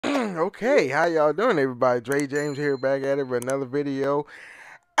Okay, how y'all doing, everybody? Dre James here, back at it with another video.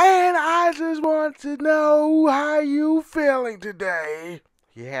 And I just want to know how you feeling today.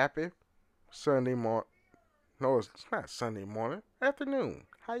 You happy? Sunday morning. No, it's not Sunday morning. Afternoon.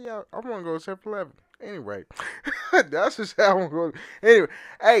 How y'all? I'm gonna go 7-Eleven. Anyway, that's just how I'm going. Anyway,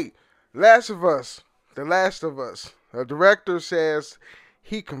 hey, Last of Us. The Last of Us. The director says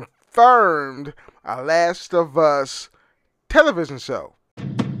he confirmed a Last of Us television show.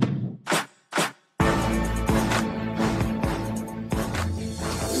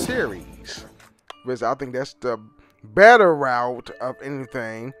 Series, because I think that's the better route of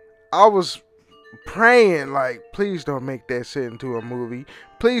anything. I was praying, like, please don't make that shit into a movie.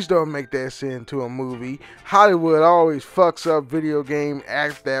 Please don't make that shit into a movie. Hollywood always fucks up video game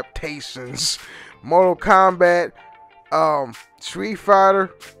adaptations. Mortal Kombat, Street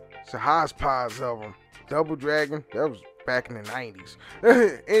Fighter, it's a hodgepodge of them. Double Dragon, that was back in the 90s.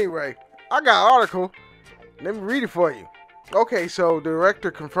 Anyway, I got an article. Let me read it for you. Okay, so the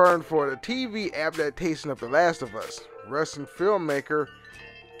director confirmed for the TV adaptation of The Last of Us. Russian filmmaker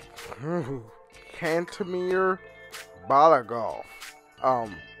Kantemir Balagov.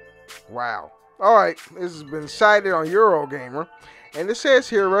 Wow. Alright, this has been cited on Eurogamer. And it says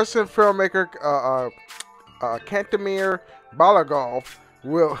here, Russian filmmaker Kantemir Balagov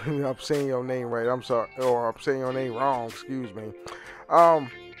will, I'm saying your name right, I'm sorry, or I'm saying your name wrong, excuse me.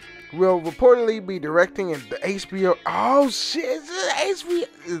 Will reportedly be directing in the HBO. Oh shit,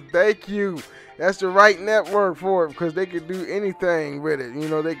 HBO. Thank you. That's the right network for it, because they can do anything with it. You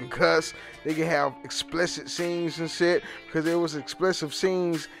know, they can cuss, they can have explicit scenes and shit, because there was explicit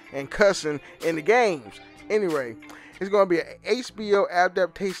scenes and cussing in the games. Anyway, it's going to be an HBO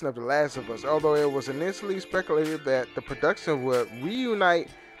adaptation of The Last of Us, although it was initially speculated that the production would reunite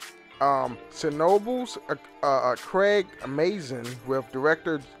Chernobyl's Craig Mazin with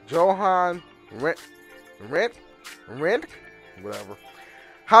director Johan Renck, whatever.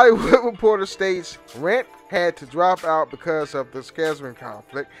 Hollywood Reporter states Renck had to drop out because of the scheduling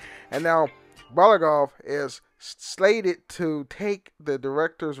conflict, and now Balagov is slated to take the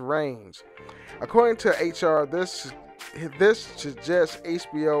director's reins. According to HR, this suggests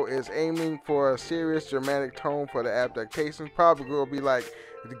HBO is aiming for a serious dramatic tone for the adaptation. Probably will be like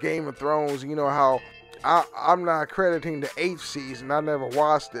the Game of Thrones. You know how I'm not crediting the 8th season. I never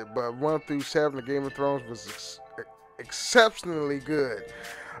watched it, but 1 through 7 of Game of Thrones was exceptionally good.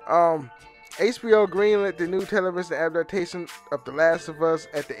 HBO greenlit the new television adaptation of The Last of Us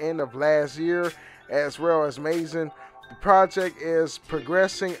at the end of last year, as well as Mazin. The project is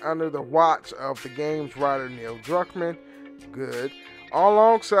progressing under the watch of the game's writer Neil Druckmann. Good.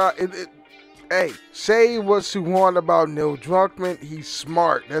 Alongside hey, say what you want about Neil Druckmann, he's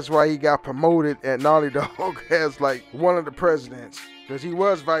smart. That's why he got promoted at Naughty Dog as like one of the presidents. Because he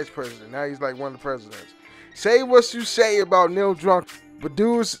was vice president. Now he's like one of the presidents. Say what you say about Neil Druckmann, but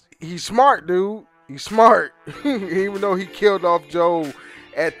he's smart, dude. He's smart. Even though he killed off Joel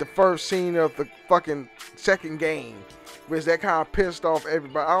at the first scene of the fucking second game. Which that kind of pissed off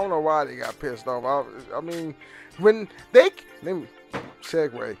everybody. I don't know why they got pissed off. I mean, when they... Let me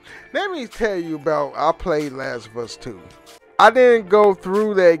segue. Let me tell you about... I played Last of Us 2. I didn't go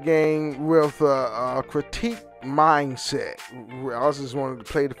through that game with a critique mindset. I just wanted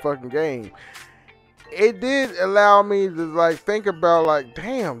to play the fucking game. It did allow me to like think about like,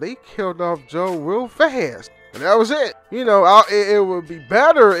 damn, they killed off Joe real fast. And that was it. You know, it would be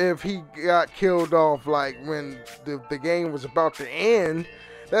better if he got killed off like when the game was about to end.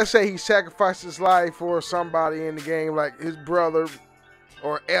 Let's say he sacrificed his life for somebody in the game, like his brother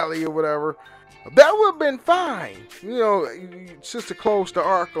or Ellie or whatever. That would have been fine. You know, just to close the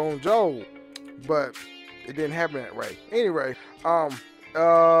arc on Joel. But it didn't happen that way. Anyway,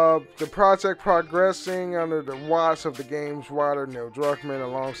 the project progressing under the watch of the game's writer Neil Druckmann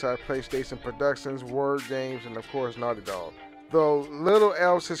alongside PlayStation Productions, Word Games, and of course Naughty Dog. Though little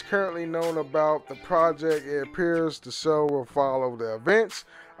else is currently known about the project, it appears the show will follow the events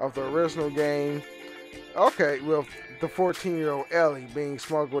of the original game. Okay, with the 14-year-old Ellie being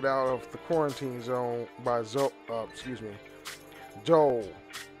smuggled out of the quarantine zone by Joel.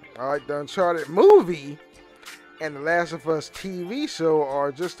 Alright, the Uncharted movie and The Last of Us TV show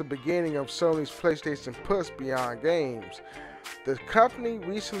are just the beginning of Sony's PlayStation push beyond games. The company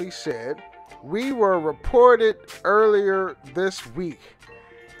recently said, "We were reported earlier this week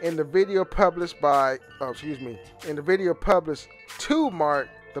in the video published to mark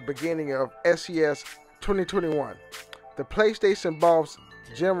the beginning of SES 2021. The PlayStation boss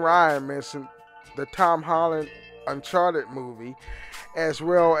Jim Ryan mentioned the Tom Holland Uncharted movie, as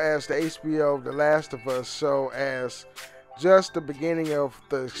well as the HBO The Last of Us show as just the beginning of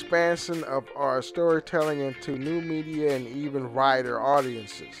the expansion of our storytelling into new media and even wider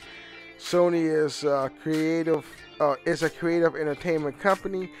audiences. Sony is a creative entertainment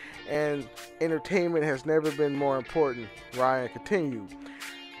company, and entertainment has never been more important. Ryan continued.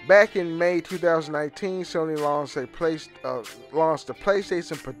 Back in May 2019, Sony launched the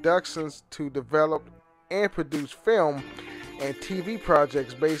PlayStation Productions to develop and produce film and TV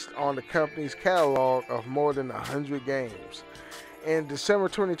projects based on the company's catalog of more than 100 games. In December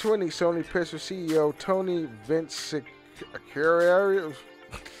 2020, Sony Pictures CEO Tony Vinciquerra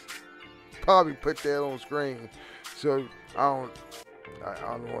probably put that on screen, so I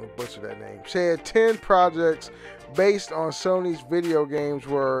don't want to butcher that name. Said 10 projects based on Sony's video games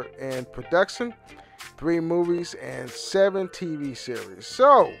were in production, 3 movies, and 7 TV series.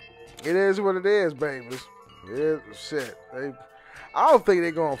 So, it is what it is, babies. It is shit. I don't think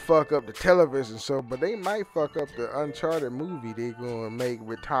they're going to fuck up the television show, but they might fuck up the Uncharted movie they're going to make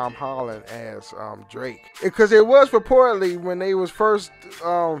with Tom Holland as Drake. Because it was reportedly, when they was first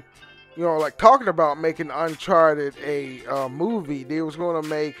like talking about making Uncharted a movie, they was going to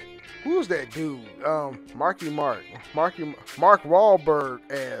make, who was that dude? Mark Wahlberg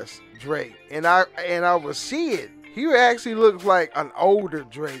as Drake, and I would see it. He actually looks like an older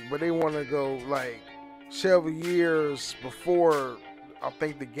Drake, but they want to go like several years before, I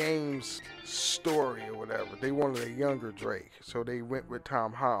think, the game's story or whatever. They wanted a younger Drake, so they went with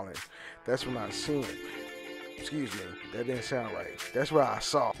Tom Holland. That's when I seen it. Excuse me, that didn't sound right. That's what I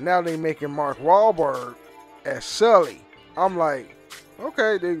saw. Now they making Mark Wahlberg as Sully. I'm like,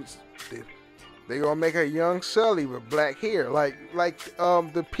 okay, they gonna make a young Sully with black hair, like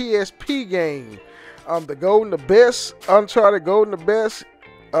the PSP game, the Golden Abyss, Uncharted Golden Abyss.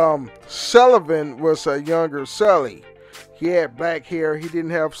 Sullivan was a younger Sully. He had black hair. He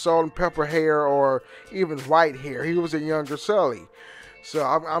didn't have salt and pepper hair or even white hair. He was a younger Sully. So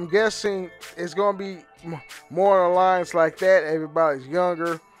I'm guessing it's gonna be more on the lines like that. Everybody's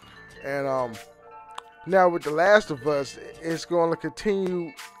younger, and now with The Last of Us, it's going to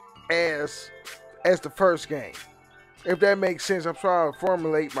continue as the first game. If that makes sense, I'm trying to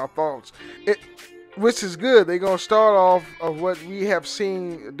formulate my thoughts. Which is good. They're going to start off of what we have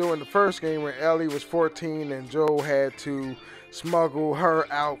seen during the first game, when Ellie was 14 and Joel had to smuggle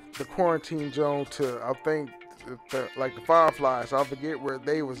her out the quarantine zone to, I think, like the Fireflies. I forget where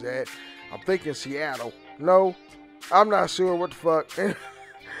they was at. I'm thinking Seattle. No, I'm not sure what the fuck.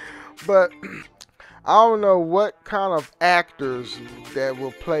 But I don't know what kind of actors that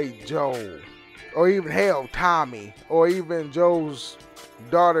will play Joel, or even hell, Tommy, or even Joel's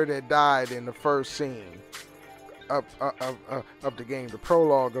daughter that died in the first scene of the game, the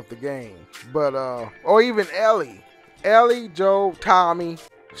prologue of the game. But or even Ellie, Joel, Tommy,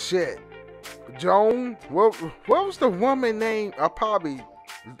 shit. Joan, what was the woman name? I probably,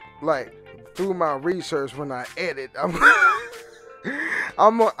 like, through my research when I edit, I'm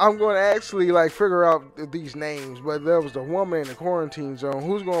going to actually like figure out these names. But there was the woman in the quarantine zone.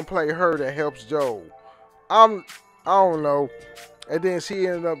 Who's going to play her that helps Joel? I don't know. And then she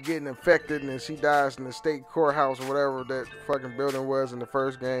ended up getting infected, and then she dies in the state courthouse or whatever that fucking building was in the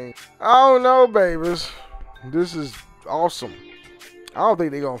first game. I don't know, babies. This is awesome. I don't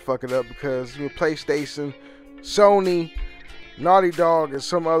think they're going to fuck it up, because with PlayStation, Sony, Naughty Dog, and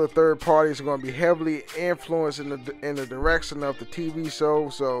some other third parties are going to be heavily influenced in the direction of the TV show.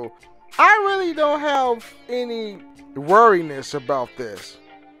 So I really don't have any worriness about this.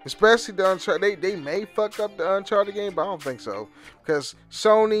 Especially the Uncharted. They may fuck up the Uncharted game, but I don't think so. Because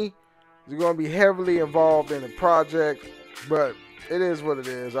Sony is going to be heavily involved in the project. But it is what it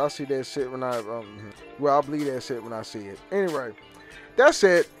is. I'll see that shit when I'll believe that shit when I see it. Anyway, that's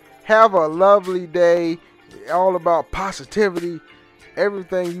it. Have a lovely day. All about positivity.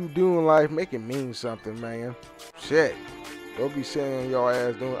 Everything you do in life, make it mean something, man. Shit. Don't be saying your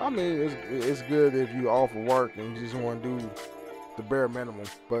ass doing. I mean, it's good if you off of work and you just want to do the bare minimum.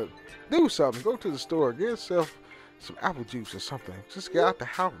 But do something. Go to the store. Get yourself some apple juice or something. Just get out the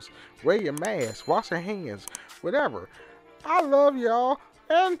house. Wear your mask. Wash your hands. Whatever. I love y'all.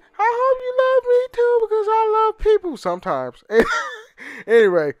 And I hope you love me too, because I love people sometimes.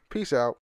 Anyway, peace out.